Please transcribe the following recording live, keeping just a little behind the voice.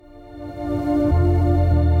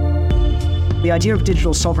The idea of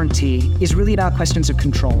digital sovereignty is really about questions of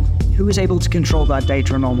control. Who is able to control that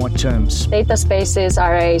data and on what terms? Data spaces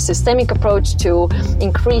are a systemic approach to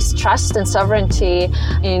increase trust and sovereignty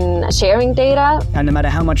in sharing data. And no matter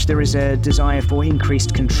how much there is a desire for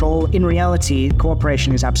increased control, in reality,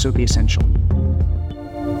 cooperation is absolutely essential.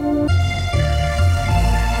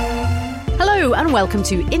 Hello and welcome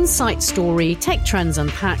to Insight Story, Tech Trends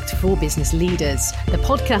Unpacked for Business Leaders, the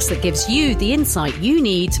podcast that gives you the insight you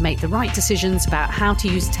need to make the right decisions about how to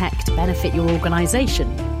use tech to benefit your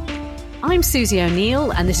organisation. I'm Susie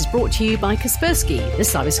O'Neill and this is brought to you by Kaspersky, the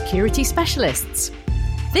cybersecurity specialists.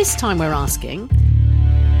 This time we're asking,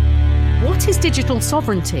 what is digital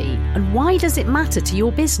sovereignty and why does it matter to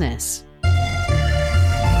your business?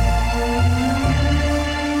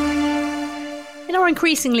 In our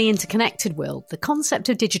increasingly interconnected world, the concept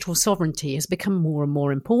of digital sovereignty has become more and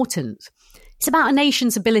more important. It's about a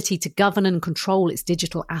nation's ability to govern and control its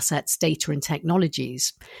digital assets, data and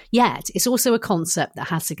technologies. Yet, it's also a concept that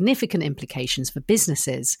has significant implications for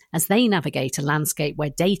businesses as they navigate a landscape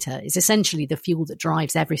where data is essentially the fuel that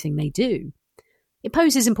drives everything they do. It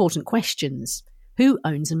poses important questions. Who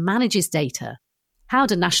owns and manages data? How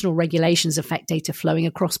do national regulations affect data flowing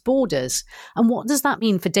across borders? And what does that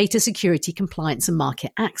mean for data security, compliance and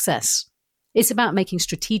market access? It's about making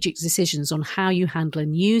strategic decisions on how you handle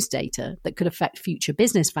and use data that could affect future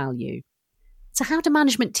business value. So how do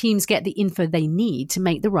management teams get the info they need to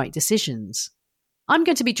make the right decisions? I'm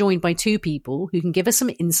going to be joined by two people who can give us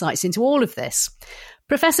some insights into all of this.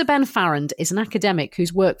 Professor Ben Farrand is an academic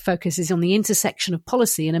whose work focuses on the intersection of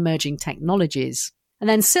policy and emerging technologies. And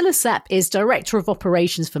then Scilla Sepp is Director of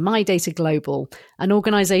Operations for My Data Global, an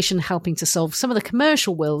organisation helping to solve some of the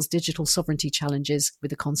commercial world's digital sovereignty challenges with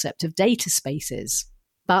the concept of data spaces.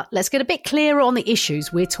 But let's get a bit clearer on the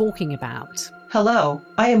issues we're talking about. Hello,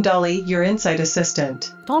 I am Dolly, your Insight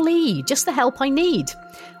Assistant. Dolly, just the help I need.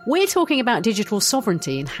 We're talking about digital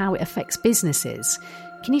sovereignty and how it affects businesses.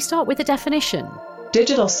 Can you start with a definition?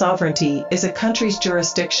 Digital sovereignty is a country's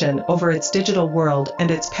jurisdiction over its digital world and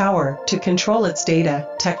its power to control its data,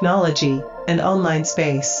 technology, and online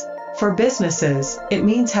space. For businesses, it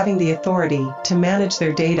means having the authority to manage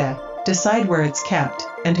their data, decide where it's kept,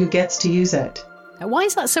 and who gets to use it. Why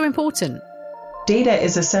is that so important? Data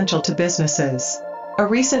is essential to businesses. A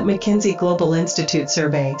recent McKinsey Global Institute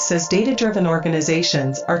survey says data-driven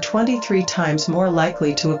organizations are 23 times more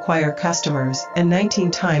likely to acquire customers and 19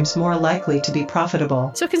 times more likely to be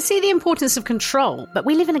profitable. So I can see the importance of control, but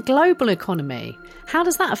we live in a global economy. How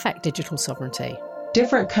does that affect digital sovereignty?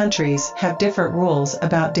 Different countries have different rules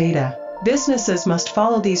about data. Businesses must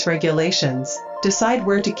follow these regulations, decide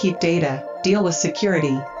where to keep data, deal with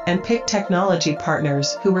security, and pick technology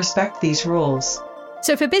partners who respect these rules.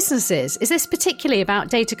 So for businesses, is this particularly about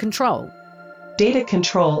data control? Data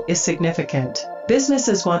control is significant.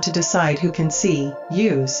 Businesses want to decide who can see,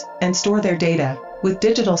 use, and store their data. With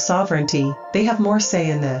digital sovereignty, they have more say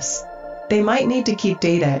in this. They might need to keep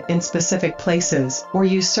data in specific places or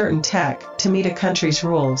use certain tech to meet a country's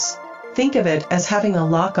rules. Think of it as having a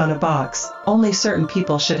lock on a box. Only certain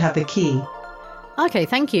people should have the key. Okay,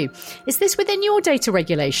 thank you. Is this within your data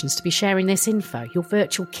regulations to be sharing this info, your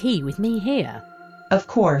virtual key, with me here? Of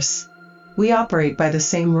course. We operate by the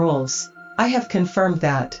same rules. I have confirmed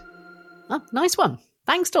that. Oh, nice one.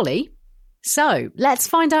 Thanks, Dolly. So, let's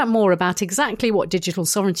find out more about exactly what digital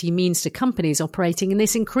sovereignty means to companies operating in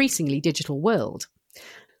this increasingly digital world.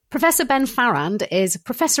 Professor Ben Farrand is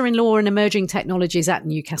Professor in Law and Emerging Technologies at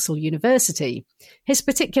Newcastle University. His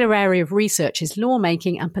particular area of research is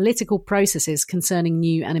lawmaking and political processes concerning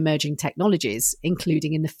new and emerging technologies,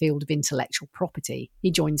 including in the field of intellectual property.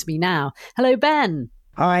 He joins me now. Hello, Ben.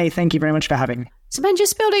 Hi, thank you very much for having me. So Ben,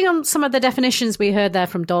 just building on some of the definitions we heard there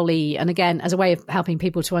from Dolly, and again, as a way of helping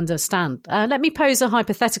people to understand, let me pose a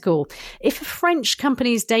hypothetical. If a French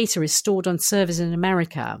company's data is stored on servers in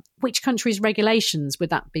America, which country's regulations would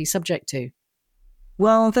that be subject to?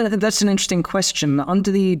 Well, that's an interesting question.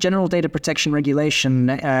 Under the General Data Protection Regulation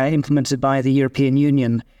implemented by the European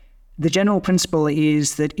Union, the general principle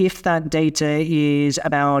is that if that data is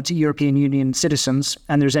about European Union citizens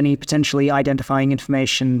and there's any potentially identifying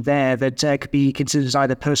information there that could be considered as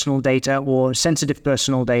either personal data or sensitive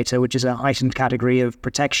personal data, which is a heightened category of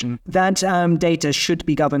protection, that data should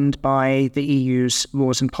be governed by the EU's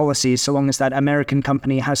laws and policies so long as that American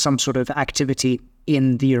company has some sort of activity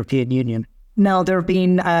in the European Union. Now, there have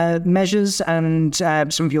been measures, and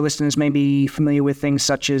some of your listeners may be familiar with things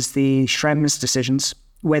such as the Schrems decisions,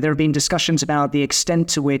 where there have been discussions about the extent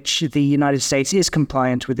to which the United States is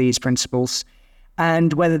compliant with these principles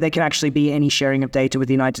and whether there can actually be any sharing of data with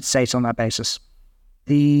the United States on that basis.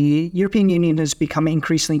 The European Union has become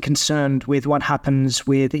increasingly concerned with what happens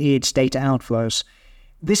with its data outflows.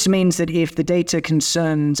 This means that if the data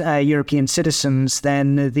concerns European citizens,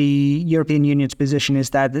 then the European Union's position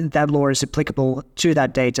is that that law is applicable to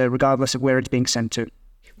that data, regardless of where it's being sent to.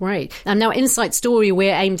 Right. And now Insight Story,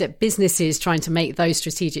 we're aimed at businesses trying to make those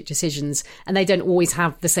strategic decisions, and they don't always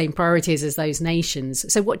have the same priorities as those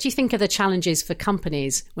nations. So what do you think are the challenges for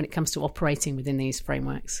companies when it comes to operating within these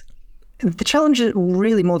frameworks? The challenge,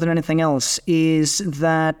 really more than anything else, is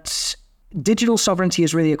that digital sovereignty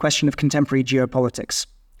is really a question of contemporary geopolitics.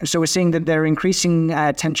 So we're seeing that there are increasing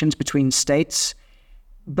tensions between states,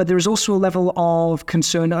 but there is also a level of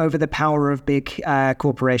concern over the power of big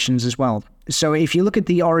corporations as well. So if you look at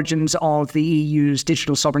the origins of the EU's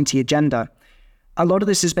digital sovereignty agenda, a lot of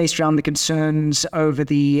this is based around the concerns over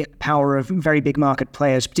the power of very big market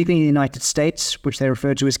players, particularly in the United States, which they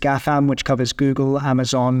refer to as GAFAM, which covers Google,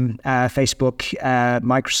 Amazon, Facebook,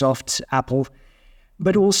 Microsoft, Apple,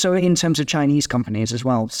 but also in terms of Chinese companies as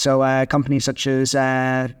well. So companies such as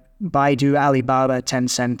Baidu, Alibaba,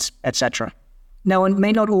 Tencent, etc. Now, it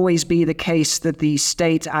may not always be the case that the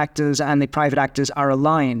state actors and the private actors are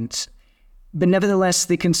aligned, but nevertheless,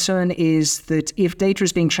 the concern is that if data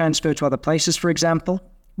is being transferred to other places, for example,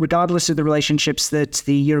 regardless of the relationships that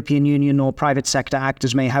the European Union or private sector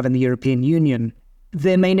actors may have in the European Union,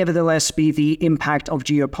 there may nevertheless be the impact of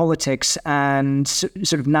geopolitics and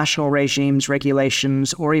sort of national regimes,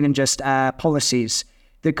 regulations, or even just policies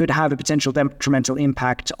that could have a potential detrimental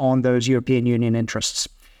impact on those European Union interests.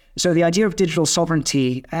 So the idea of digital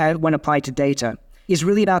sovereignty, when applied to data, is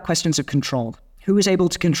really about questions of control. Who is able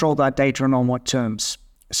to control that data and on what terms?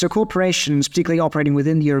 So corporations, particularly operating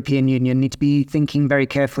within the European Union, need to be thinking very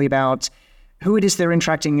carefully about who it is they're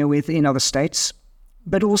interacting with in other states,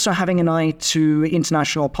 but also having an eye to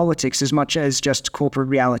international politics as much as just corporate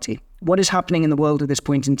reality. What is happening in the world at this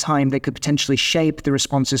point in time that could potentially shape the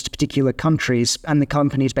responses to particular countries and the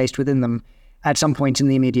companies based within them at some point in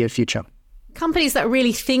the immediate future? Companies that are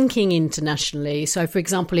really thinking internationally. So, for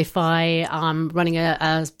example, if I am running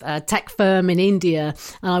a tech firm in India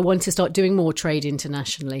and I want to start doing more trade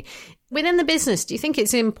internationally, within the business, do you think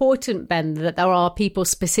it's important, Ben, that there are people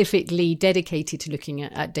specifically dedicated to looking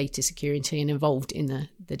at data security and involved in the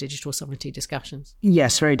digital sovereignty discussions?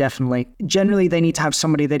 Yes, very definitely. Generally, they need to have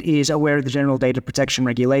somebody that is aware of the General Data Protection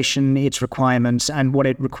Regulation, its requirements, and what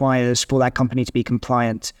it requires for that company to be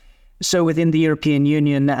compliant. So within the European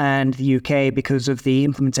Union and the UK, because of the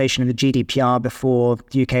implementation of the GDPR before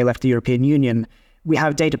the UK left the European Union, we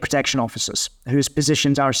have data protection officers whose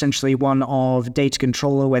positions are essentially one of data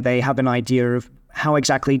controller, where they have an idea of how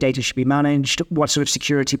exactly data should be managed, what sort of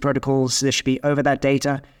security protocols there should be over that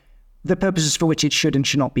data, the purposes for which it should and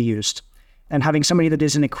should not be used. And having somebody that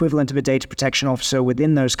is an equivalent of a data protection officer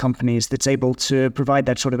within those companies that's able to provide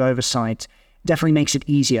that sort of oversight definitely makes it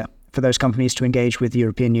easier for those companies to engage with the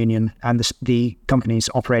European Union and the companies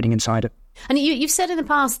operating inside it. And you've said in the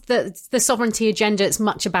past that the sovereignty agenda is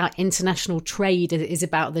much about international trade, it is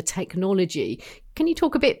about the technology. Can you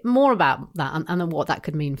talk a bit more about that and what that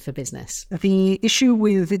could mean for business? The issue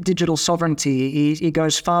with digital sovereignty is it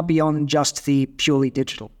goes far beyond just the purely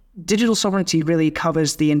digital. Digital sovereignty really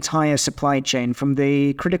covers the entire supply chain, from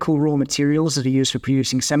the critical raw materials that are used for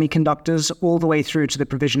producing semiconductors all the way through to the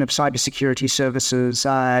provision of cybersecurity services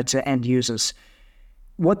to end users.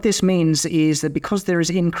 What this means is that because there is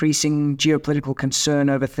increasing geopolitical concern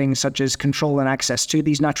over things such as control and access to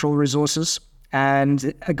these natural resources,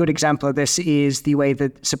 and a good example of this is the way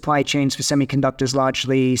that supply chains for semiconductors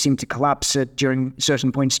largely seem to collapse during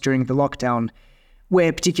certain points during the lockdown,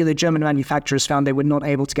 where particular German manufacturers found they were not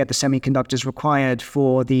able to get the semiconductors required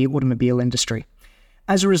for the automobile industry.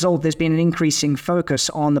 As a result, there's been an increasing focus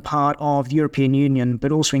on the part of the European Union,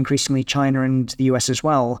 but also increasingly China and the US as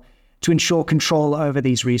well, to ensure control over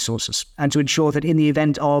these resources and to ensure that in the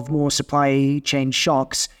event of more supply chain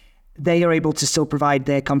shocks, they are able to still provide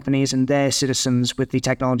their companies and their citizens with the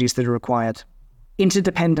technologies that are required.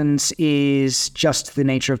 Interdependence is just the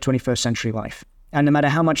nature of 21st century life. And no matter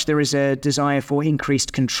how much there is a desire for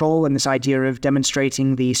increased control and this idea of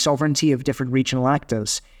demonstrating the sovereignty of different regional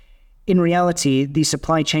actors, in reality, these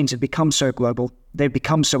supply chains have become so global, they've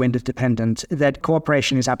become so interdependent, that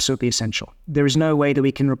cooperation is absolutely essential. There is no way that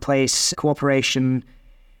we can replace cooperation,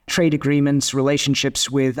 trade agreements, relationships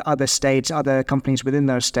with other states, other companies within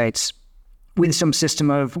those states, with some system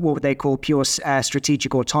of what they call pure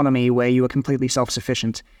strategic autonomy, where you are completely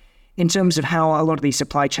self-sufficient. In terms of how a lot of these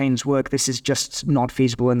supply chains work, this is just not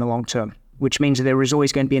feasible in the long term. which means that there is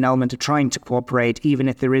always going to be an element of trying to cooperate, even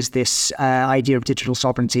if there is this idea of digital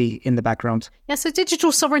sovereignty in the background. Yeah, so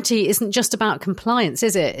digital sovereignty isn't just about compliance,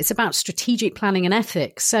 is it? It's about strategic planning and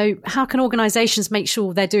ethics. So how can organisations make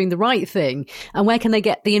sure they're doing the right thing? And where can they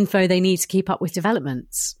get the info they need to keep up with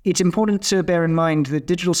developments? It's important to bear in mind that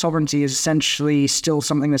digital sovereignty is essentially still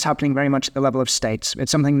something that's happening very much at the level of states.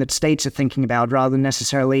 It's something that states are thinking about rather than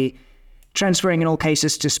necessarily transferring in all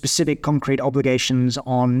cases to specific concrete obligations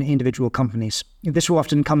on individual companies. This will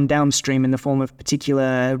often come downstream in the form of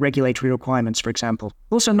particular regulatory requirements, for example.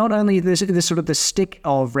 Also, not only this sort of the stick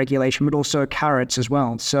of regulation, but also carrots as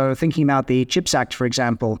well. So thinking about the CHIPS Act, for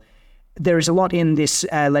example, there is a lot in this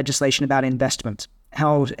legislation about investment,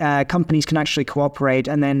 how companies can actually cooperate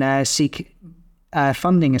and then seek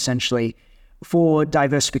funding, essentially, for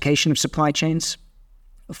diversification of supply chains,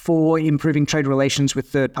 for improving trade relations with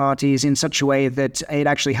third parties in such a way that it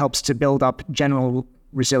actually helps to build up general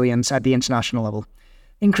resilience at the international level.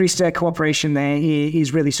 Increased cooperation there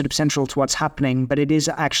is really sort of central to what's happening, but it is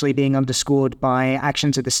actually being underscored by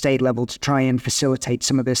actions at the state level to try and facilitate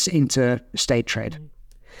some of this interstate trade.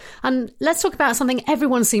 And let's talk about something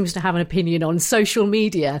everyone seems to have an opinion on, social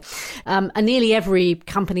media. And nearly every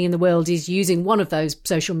company in the world is using one of those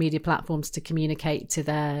social media platforms to communicate to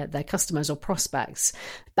their customers or prospects.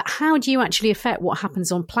 But how do you actually affect what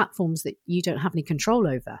happens on platforms that you don't have any control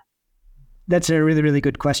over? That's a really, really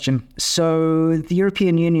good question. So the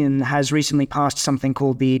European Union has recently passed something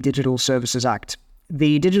called the Digital Services Act.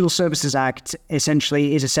 The Digital Services Act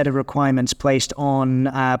essentially is a set of requirements placed on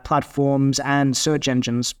platforms and search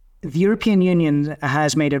engines. The European Union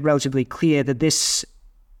has made it relatively clear that this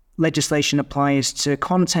legislation applies to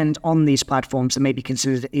content on these platforms that may be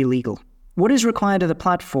considered illegal. What is required of the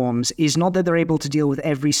platforms is not that they're able to deal with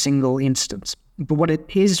every single instance, but what it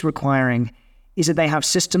is requiring is that they have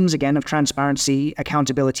systems, again, of transparency,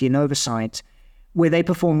 accountability, and oversight, where they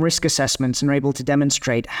perform risk assessments and are able to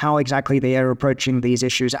demonstrate how exactly they are approaching these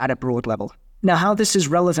issues at a broad level. Now, how this is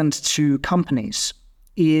relevant to companies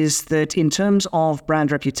is that in terms of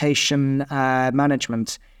brand reputation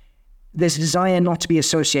management, there's a desire not to be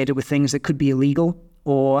associated with things that could be illegal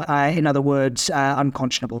or, in other words,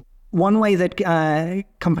 unconscionable. One way that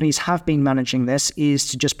companies have been managing this is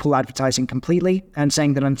to just pull advertising completely and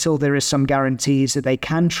saying that until there is some guarantees that they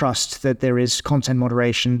can trust that there is content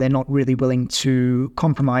moderation, they're not really willing to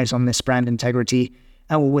compromise on this brand integrity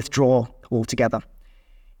and will withdraw altogether.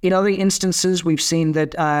 In other instances, we've seen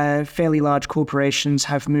that fairly large corporations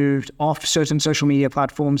have moved off certain social media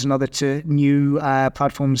platforms and other to new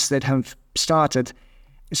platforms that have started.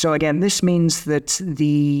 So again, this means that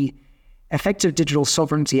the effective digital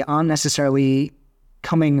sovereignty aren't necessarily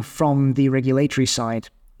coming from the regulatory side.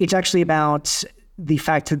 It's actually about the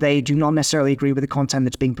fact that they do not necessarily agree with the content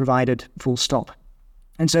that's being provided, full stop.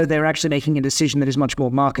 And so they're actually making a decision that is much more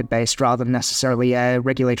market-based rather than necessarily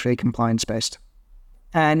regulatory compliance-based.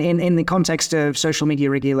 And in the context of social media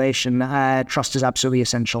regulation, trust is absolutely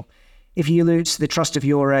essential. If you lose the trust of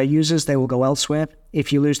your users, they will go elsewhere.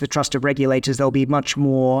 If you lose the trust of regulators, they'll be much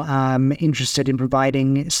more interested in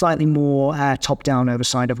providing slightly more top-down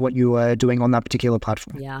oversight of what you are doing on that particular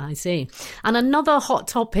platform. Yeah, I see. And another hot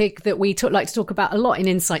topic that we like to talk about a lot in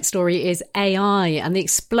Insight Story is AI. And the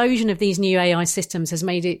explosion of these new AI systems has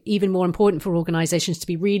made it even more important for organizations to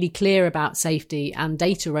be really clear about safety and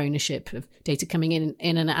data ownership of data coming in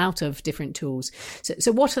and out of different tools.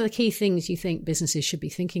 So what are the key things you think businesses should be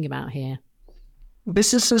thinking about here?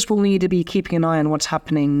 Businesses will need to be keeping an eye on what's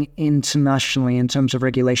happening internationally in terms of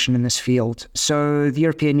regulation in this field. So the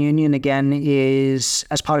European Union, again, is,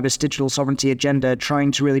 as part of its digital sovereignty agenda,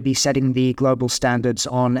 trying to really be setting the global standards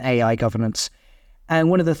on AI governance.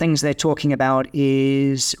 And one of the things they're talking about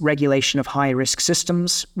is regulation of high-risk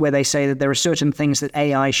systems, where they say that there are certain things that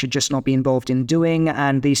AI should just not be involved in doing,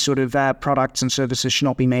 and these sort of products and services should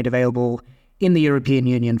not be made available in the European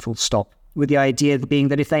Union, full stop. With the idea being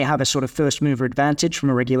that if they have a sort of first mover advantage from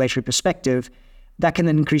a regulatory perspective, that can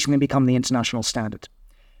then increasingly become the international standard.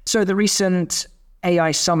 So the recent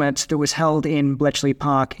AI summit that was held in Bletchley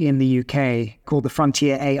Park in the UK, called the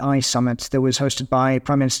Frontier AI Summit, that was hosted by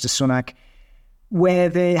Prime Minister Sunak, where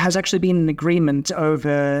there has actually been an agreement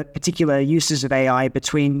over particular uses of AI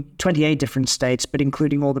between 28 different states, but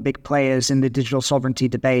including all the big players in the digital sovereignty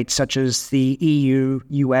debate, such as the EU,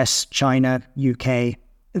 US, China, UK,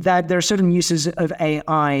 that there are certain uses of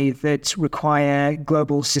AI that require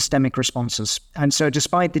global systemic responses. And so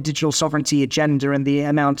despite the digital sovereignty agenda and the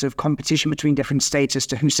amount of competition between different states as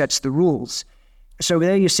to who sets the rules, so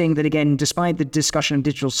there you're seeing that, again, despite the discussion of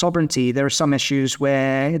digital sovereignty, there are some issues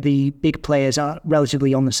where the big players are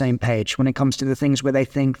relatively on the same page when it comes to the things where they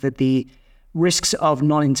think that the risks of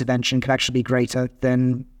non-intervention could actually be greater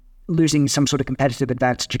than losing some sort of competitive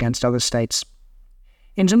advantage against other states.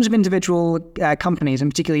 In terms of individual companies,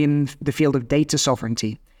 and particularly in the field of data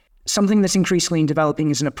sovereignty, something that's increasingly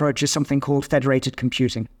developing as an approach is something called federated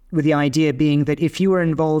computing, with the idea being that if you are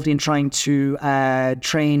involved in trying to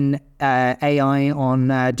train AI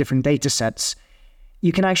on different data sets,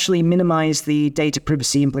 you can actually minimize the data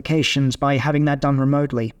privacy implications by having that done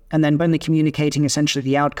remotely, and then only communicating essentially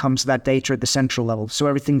the outcomes of that data at the central level, so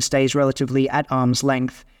everything stays relatively at arm's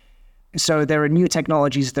length. So there are new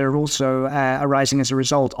technologies that are also arising as a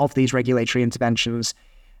result of these regulatory interventions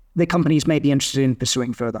that companies may be interested in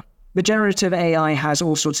pursuing further. But generative AI has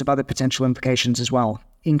all sorts of other potential implications as well,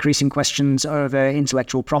 increasing questions over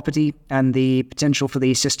intellectual property and the potential for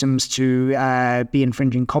these systems to be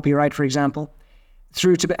infringing copyright, for example,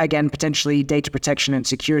 through to, again, potentially data protection and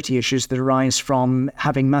security issues that arise from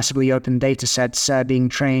having massively open data sets being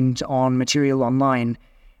trained on material online,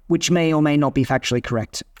 which may or may not be factually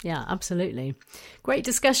correct. Yeah, absolutely. Great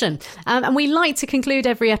discussion. And we like to conclude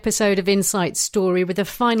every episode of Insight Story with a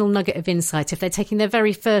final nugget of insight if they're taking their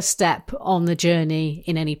very first step on the journey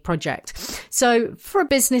in any project. So for a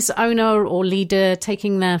business owner or leader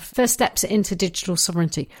taking their first steps into digital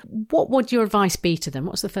sovereignty, what would your advice be to them?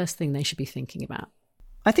 What's the first thing they should be thinking about?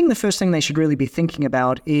 I think the first thing they should really be thinking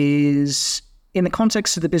about is, in the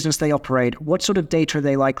context of the business they operate, what sort of data are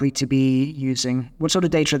they likely to be using? What sort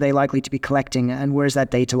of data are they likely to be collecting? And where is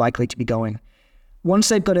that data likely to be going? Once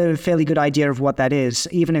they've got a fairly good idea of what that is,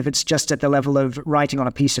 even if it's just at the level of writing on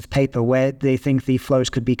a piece of paper where they think the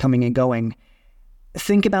flows could be coming and going,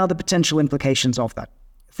 think about the potential implications of that.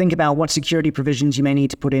 Think about what security provisions you may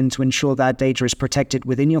need to put in to ensure that data is protected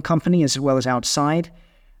within your company as well as outside,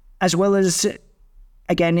 as well as,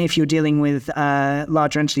 again, if you're dealing with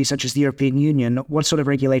larger entities such as the European Union, what sort of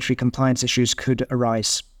regulatory compliance issues could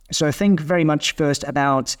arise? So think very much first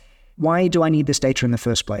about, why do I need this data in the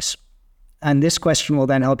first place? And this question will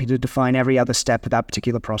then help you to define every other step of that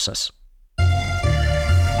particular process.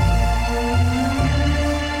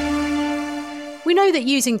 We know that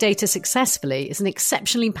using data successfully is an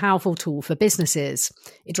exceptionally powerful tool for businesses.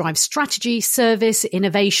 It drives strategy, service,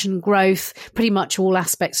 innovation, growth, pretty much all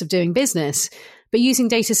aspects of doing business. But using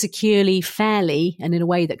data securely, fairly, and in a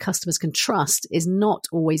way that customers can trust is not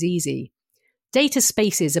always easy. Data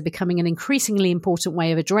spaces are becoming an increasingly important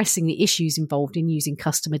way of addressing the issues involved in using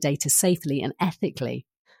customer data safely and ethically.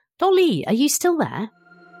 Dolly, are you still there?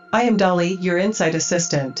 I am Dolly, your Insight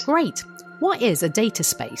Assistant. Great. What is a data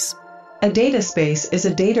space? A data space is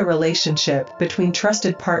a data relationship between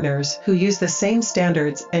trusted partners who use the same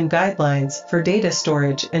standards and guidelines for data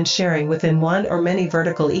storage and sharing within one or many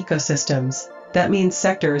vertical ecosystems. That means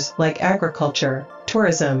sectors like agriculture,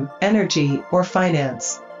 tourism, energy, or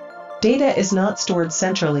finance. Data is not stored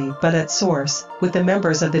centrally but at source with the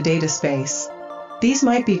members of the data space. These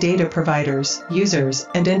might be data providers, users,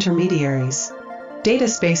 and intermediaries. Data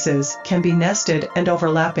spaces can be nested and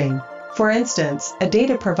overlapping. For instance, a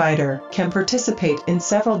data provider can participate in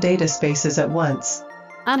several data spaces at once.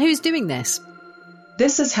 And who's doing this?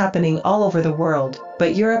 This is happening all over the world,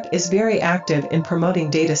 but Europe is very active in promoting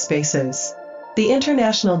data spaces. The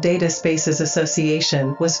International Data Spaces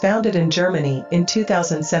Association was founded in Germany in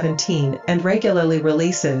 2017 and regularly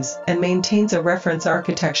releases and maintains a reference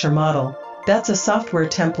architecture model. That's a software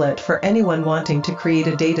template for anyone wanting to create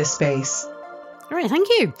a data space. All right, thank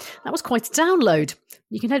you. That was quite a download.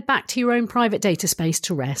 You can head back to your own private data space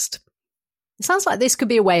to rest. It sounds like this could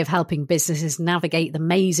be a way of helping businesses navigate the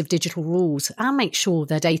maze of digital rules and make sure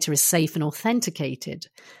their data is safe and authenticated.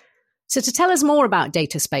 So to tell us more about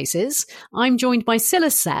data spaces, I'm joined by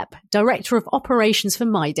Scilla Sepp, Director of Operations for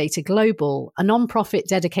My Data Global, a non-profit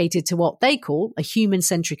dedicated to what they call a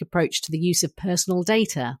human-centric approach to the use of personal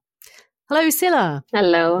data. Hello, Scilla.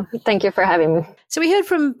 Hello. Thank you for having me. So we heard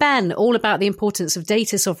from Ben all about the importance of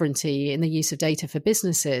data sovereignty in the use of data for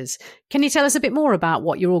businesses. Can you tell us a bit more about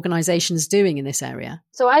what your organisation is doing in this area?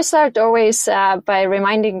 So I start always by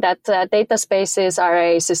reminding that data spaces are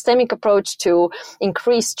a systemic approach to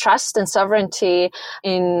increase trust and sovereignty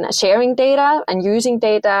in sharing data and using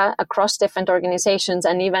data across different organizations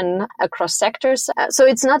and even across sectors. So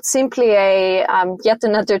it's not simply a yet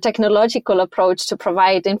another technological approach to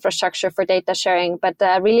provide infrastructure for data sharing, but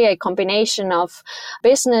really a combination of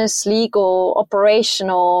business, legal,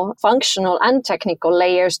 operational, functional, and technical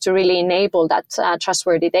layers to really enable that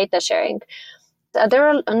trustworthy data sharing. There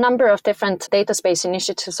are a number of different data space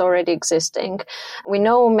initiatives already existing. We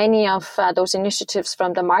know many of those initiatives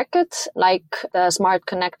from the market, like the Smart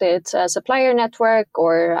Connected Supplier Network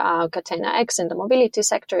or Catena X in the mobility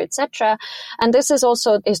sector, etc. And this is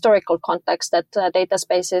also the historical context that data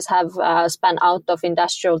spaces have spun out of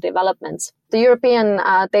industrial developments. The European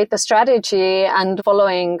data strategy and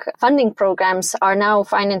following funding programs are now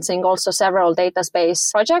financing also several data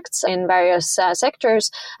space projects in various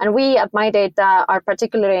sectors. And we at MyData are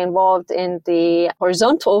particularly involved in the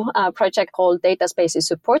horizontal project called Data Spaces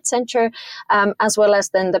Support Center, as well as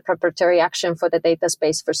then the preparatory action for the Data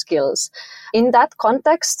Space for Skills. In that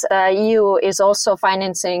context, the EU is also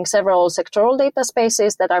financing several sectoral data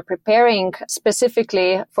spaces that are preparing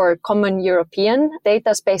specifically for common European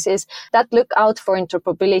data spaces that look out for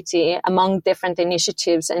interoperability among different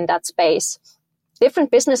initiatives in that space.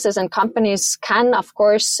 Different businesses and companies can, of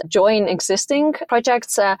course, join existing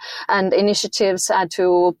projects and initiatives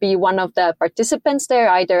to be one of the participants there,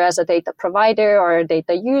 either as a data provider or a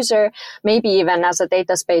data user, maybe even as a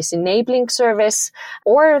data space enabling service,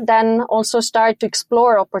 or then also start to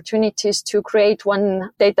explore opportunities to create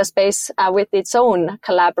one data space with its own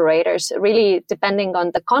collaborators, really depending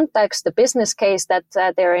on the context, the business case that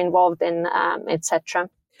they're involved in, etc.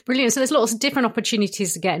 Brilliant. So there's lots of different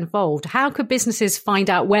opportunities to get involved. How could businesses find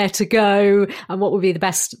out where to go and what would be the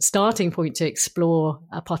best starting point to explore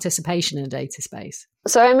participation in a data space?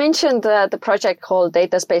 So I mentioned the project called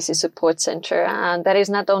Data Spaces Support Center, and that is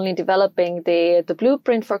not only developing the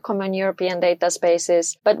blueprint for common European data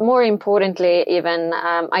spaces, but more importantly, even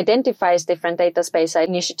identifies different data space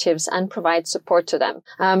initiatives and provides support to them.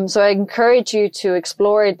 So I encourage you to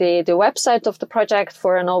explore the website of the project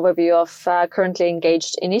for an overview of currently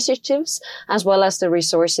engaged initiatives, as well as the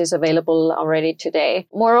resources available already today.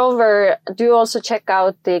 Moreover, do also check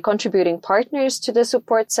out the contributing partners to the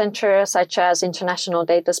support center, such as International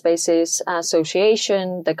Data Spaces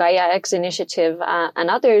Association, the Gaia X initiative, and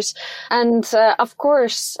others. And of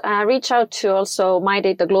course, reach out to also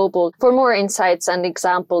MyData Global for more insights and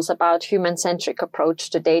examples about human-centric approach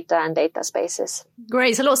to data and data spaces.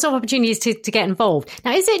 Great. So lots of opportunities to get involved.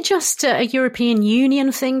 Now, is it just a European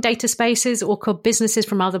Union thing, data spaces, or could businesses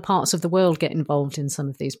from other parts of the world get involved in some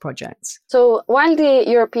of these projects? So while the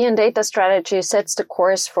European data strategy sets the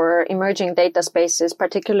course for emerging data spaces,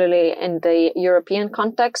 particularly in the European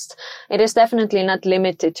context, it is definitely not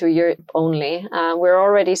limited to Europe only. We're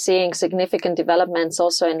already seeing significant developments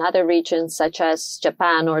also in other regions such as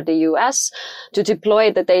Japan or the US to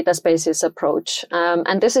deploy the data spaces approach.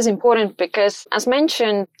 And this is important because, as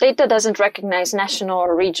mentioned, data doesn't recognize national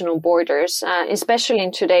or regional borders, especially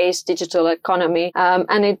in today's digital economy.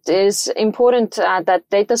 And it is important that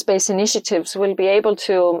data space initiatives will be able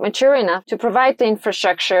to mature enough to provide the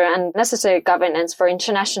infrastructure and necessary governance for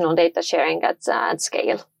international data sharing at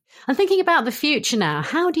scale. And thinking about the future now,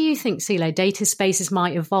 how do you think, Silo, data spaces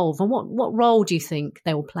might evolve, and what role do you think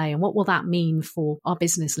they will play, and what will that mean for our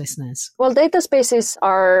business listeners? Well, data spaces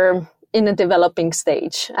are in a developing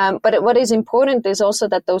stage. But what is important is also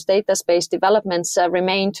that those data space developments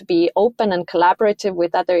remain to be open and collaborative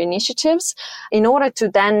with other initiatives in order to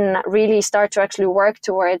then really start to actually work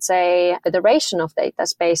towards a federation of data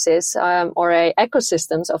spaces or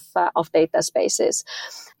ecosystems of data spaces.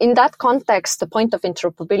 In that context, the point of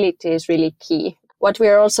interoperability is really key. What we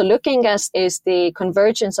are also looking at is the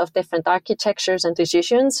convergence of different architectures and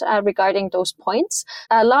decisions regarding those points.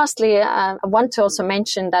 Lastly, I want to also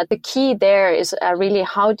mention that the key there is really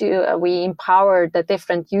how do we empower the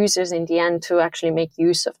different users in the end to actually make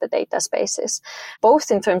use of the data spaces,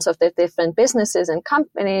 both in terms of the different businesses and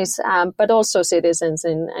companies, but also citizens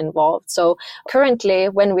involved. So currently,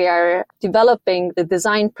 when we are developing the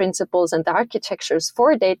design principles and the architectures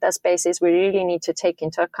for data spaces, we really need to take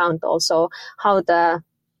into account also how the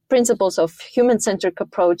principles of human-centric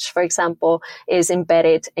approach, for example, is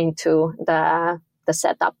embedded into the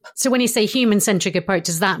setup. So when you say human-centric approach,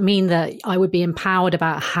 does that mean that I would be empowered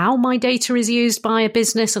about how my data is used by a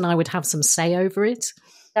business and I would have some say over it?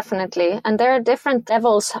 Definitely. And there are different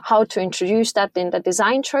levels how to introduce that in the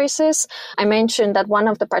design choices. I mentioned that one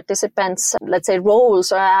of the participants, let's say,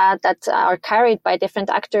 roles that are carried by different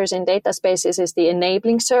actors in data spaces is the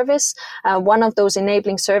enabling service. One of those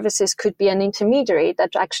enabling services could be an intermediary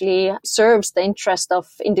that actually serves the interest of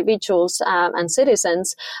individuals and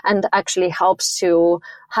citizens and actually helps to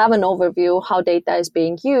have an overview how data is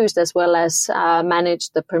being used, as well as manage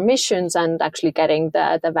the permissions and actually getting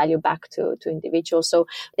the value back to individuals. So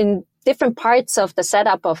in different parts of the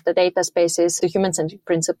setup of the data spaces, the human-centric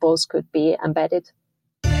principles could be embedded.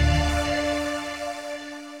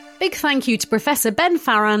 Big thank you to Professor Ben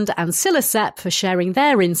Farrand and Scilla Sepp for sharing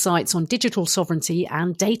their insights on digital sovereignty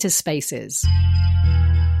and data spaces.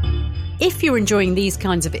 If you're enjoying these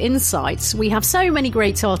kinds of insights, we have so many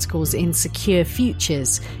great articles in Secure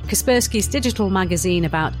Futures, Kaspersky's digital magazine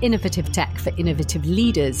about innovative tech for innovative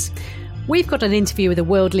leaders. We've got an interview with a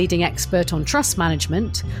world-leading expert on trust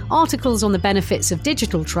management, articles on the benefits of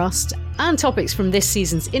digital trust, and topics from this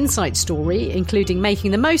season's Insight Story, including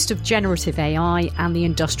making the most of generative AI and the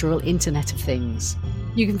industrial Internet of Things.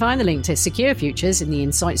 You can find the link to Secure Futures in the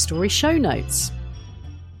Insight Story show notes.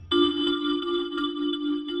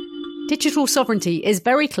 Digital sovereignty is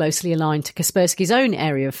very closely aligned to Kaspersky's own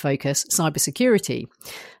area of focus, cybersecurity.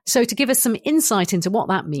 So to give us some insight into what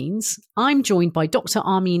that means, I'm joined by Dr.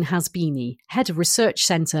 Armin Hasbini, Head of Research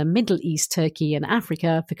Centre Middle East, Turkey and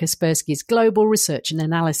Africa for Kaspersky's Global Research and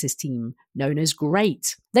Analysis team, known as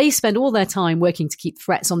GREAT. They spend all their time working to keep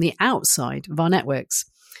threats on the outside of our networks.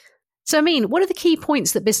 So Armin, what are the key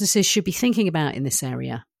points that businesses should be thinking about in this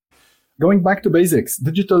area? Going back to basics,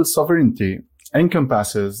 digital sovereignty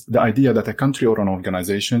encompasses the idea that a country or an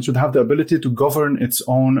organization should have the ability to govern its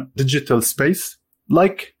own digital space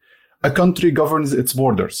like a country governs its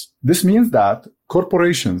borders. This means that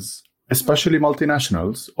corporations, especially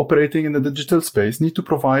multinationals, operating in the digital space need to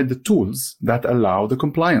provide the tools that allow the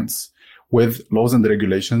compliance with laws and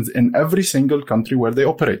regulations in every single country where they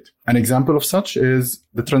operate. An example of such is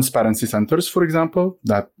the transparency centers, for example,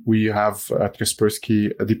 that we have at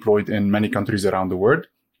Kaspersky deployed in many countries around the world.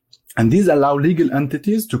 And these allow legal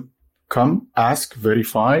entities to come, ask,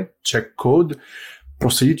 verify, check code,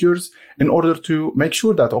 procedures in order to make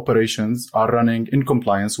sure that operations are running in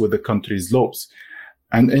compliance with the country's laws.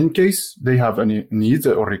 And in case they have any needs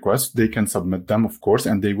or requests, they can submit them, of course,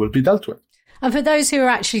 and they will be dealt with. And for those who are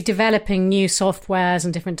actually developing new softwares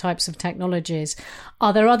and different types of technologies,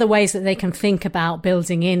 are there other ways that they can think about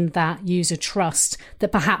building in that user trust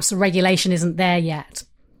that perhaps the regulation isn't there yet?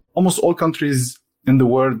 Almost all countries in the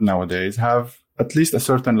world nowadays have at least a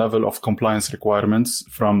certain level of compliance requirements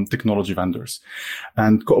from technology vendors.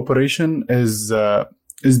 And cooperation is the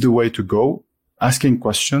way to go. Asking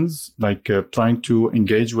questions, like trying to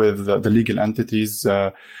engage with the legal entities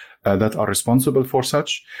that are responsible for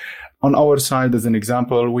such. On our side, as an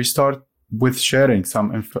example, we start with sharing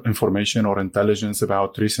some information or intelligence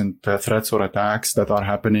about recent threats or attacks that are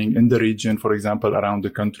happening in the region, for example, around the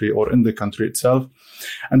country or in the country itself.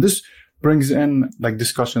 And this brings in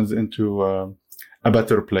discussions into a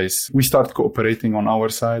better place. We start cooperating on our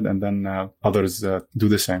side, and then others do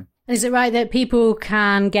the same. Is it right that people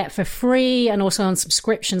can get for free and also on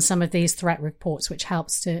subscription some of these threat reports, which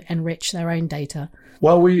helps to enrich their own data?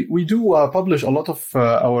 Well, we do publish a lot of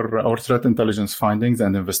our threat intelligence findings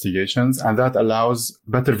and investigations, and that allows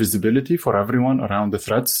better visibility for everyone around the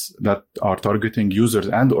threats that are targeting users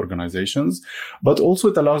and organizations. But also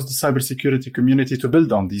it allows the cybersecurity community to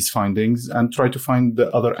build on these findings and try to find the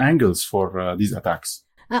other angles for these attacks.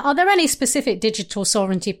 Are there any specific digital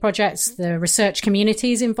sovereignty projects the research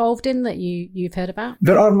community is involved in that you've heard about?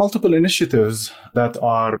 There are multiple initiatives that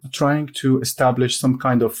are trying to establish some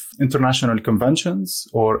kind of international conventions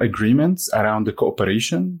or agreements around the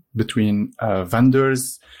cooperation between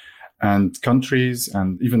vendors and countries,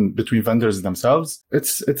 and even between vendors themselves.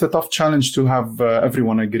 It's a tough challenge to have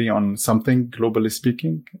everyone agree on something, globally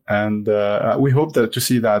speaking. And we hope that to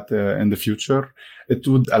see that in the future, it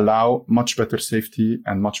would allow much better safety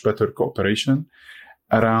and much better cooperation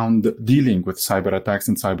around dealing with cyber attacks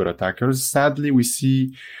and cyber attackers. Sadly, we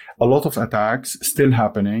see a lot of attacks still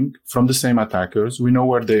happening from the same attackers. We know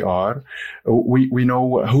where they are. We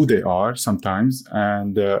know who they are sometimes.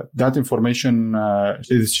 And that information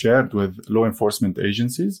is shared with law enforcement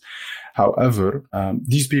agencies. However,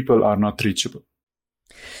 these people are not reachable.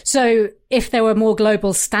 So if there were more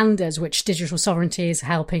global standards, which digital sovereignty is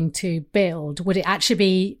helping to build, would it actually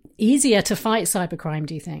be easier to fight cybercrime,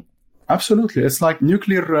 do you think? Absolutely. It's like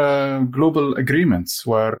nuclear global agreements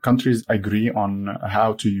where countries agree on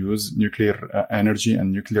how to use nuclear energy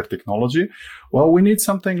and nuclear technology. Well, we need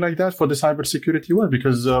something like that for the cybersecurity world,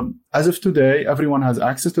 because as of today, everyone has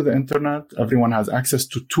access to the internet. Everyone has access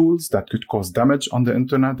to tools that could cause damage on the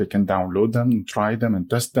internet. They can download them and try them and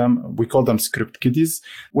test them. We call them script kiddies.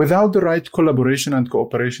 Without the right collaboration and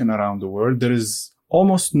cooperation around the world, there is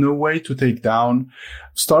almost no way to take down,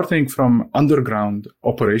 starting from underground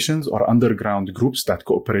operations or underground groups that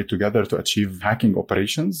cooperate together to achieve hacking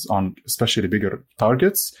operations on especially bigger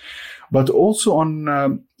targets, but also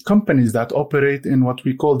on companies that operate in what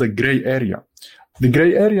we call the gray area. The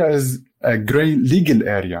gray area is a gray legal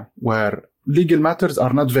area where legal matters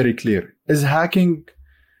are not very clear. Is hacking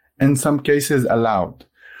in some cases allowed?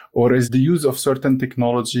 Or is the use of certain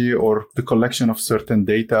technology or the collection of certain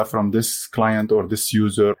data from this client or this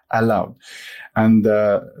user allowed? And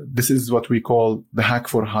this is what we call the hack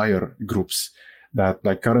for hire groups that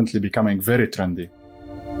currently becoming very trendy.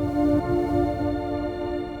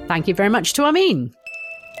 Thank you very much to Amin.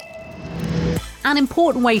 An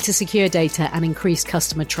important way to secure data and increase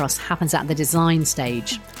customer trust happens at the design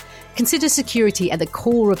stage. Consider security at the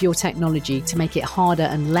core of your technology to make it harder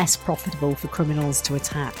and less profitable for criminals to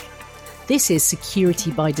attack. This is security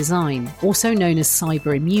by design, also known as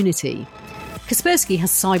cyber immunity. Kaspersky has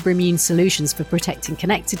cyber immune solutions for protecting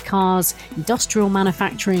connected cars, industrial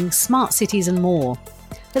manufacturing, smart cities and more.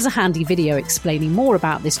 There's a handy video explaining more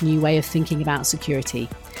about this new way of thinking about security.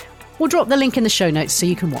 We'll drop the link in the show notes so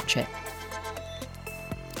you can watch it.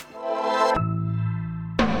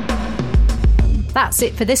 That's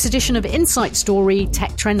it for this edition of Insight Story,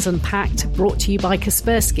 Tech Trends Unpacked, brought to you by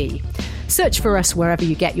Kaspersky. Search for us wherever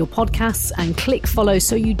you get your podcasts and click follow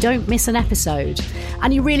so you don't miss an episode.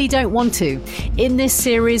 And you really don't want to. In this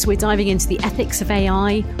series, we're diving into the ethics of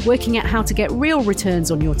AI, working out how to get real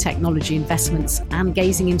returns on your technology investments, and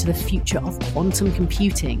gazing into the future of quantum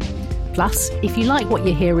computing. Plus, if you like what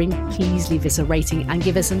you're hearing, please leave us a rating and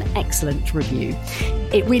give us an excellent review.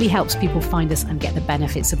 It really helps people find us and get the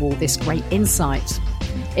benefits of all this great insight.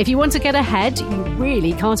 If you want to get ahead, you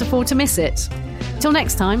really can't afford to miss it. Till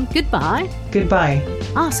next time, goodbye. Goodbye.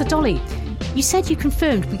 So Dolly, you said you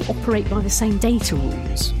confirmed we operate by the same data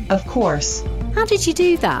rules. Of course. How did you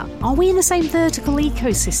do that? Are we in the same vertical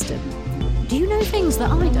ecosystem? Do you know things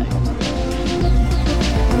that I don't?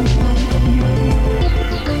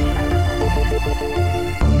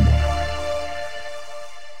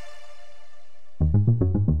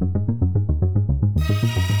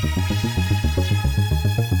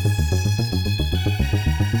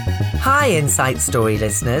 Hi Insight Story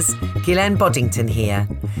listeners, Ghislaine Boddington here.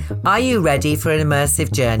 Are you ready for an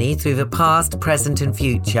immersive journey through the past, present and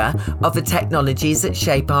future of the technologies that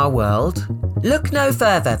shape our world? Look no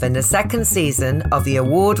further than the second season of the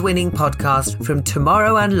award-winning podcast From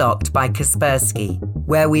Tomorrow Unlocked by Kaspersky,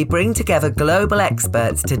 where we bring together global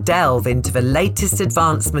experts to delve into the latest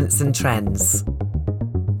advancements and trends.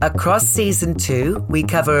 Across Season 2, we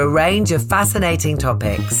cover a range of fascinating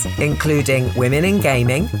topics, including women in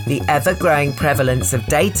gaming, the ever-growing prevalence of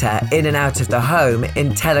data in and out of the home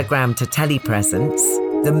in telegram to telepresence,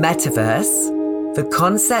 the metaverse, the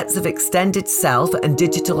concepts of extended self and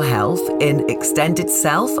digital health in Extended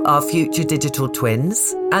Self, Our Future Digital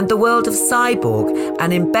Twins, and the world of cyborg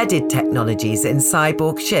and embedded technologies in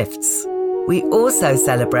Cyborg Shifts. We also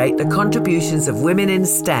celebrate the contributions of women in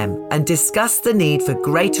STEM and discuss the need for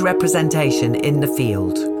greater representation in the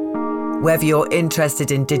field. Whether you're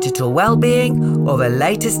interested in digital well-being or the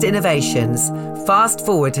latest innovations, Fast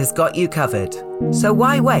Forward has got you covered. So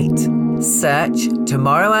why wait? Search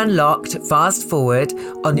Tomorrow Unlocked Fast Forward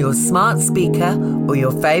on your smart speaker or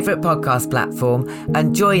your favourite podcast platform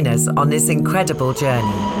and join us on this incredible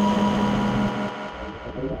journey.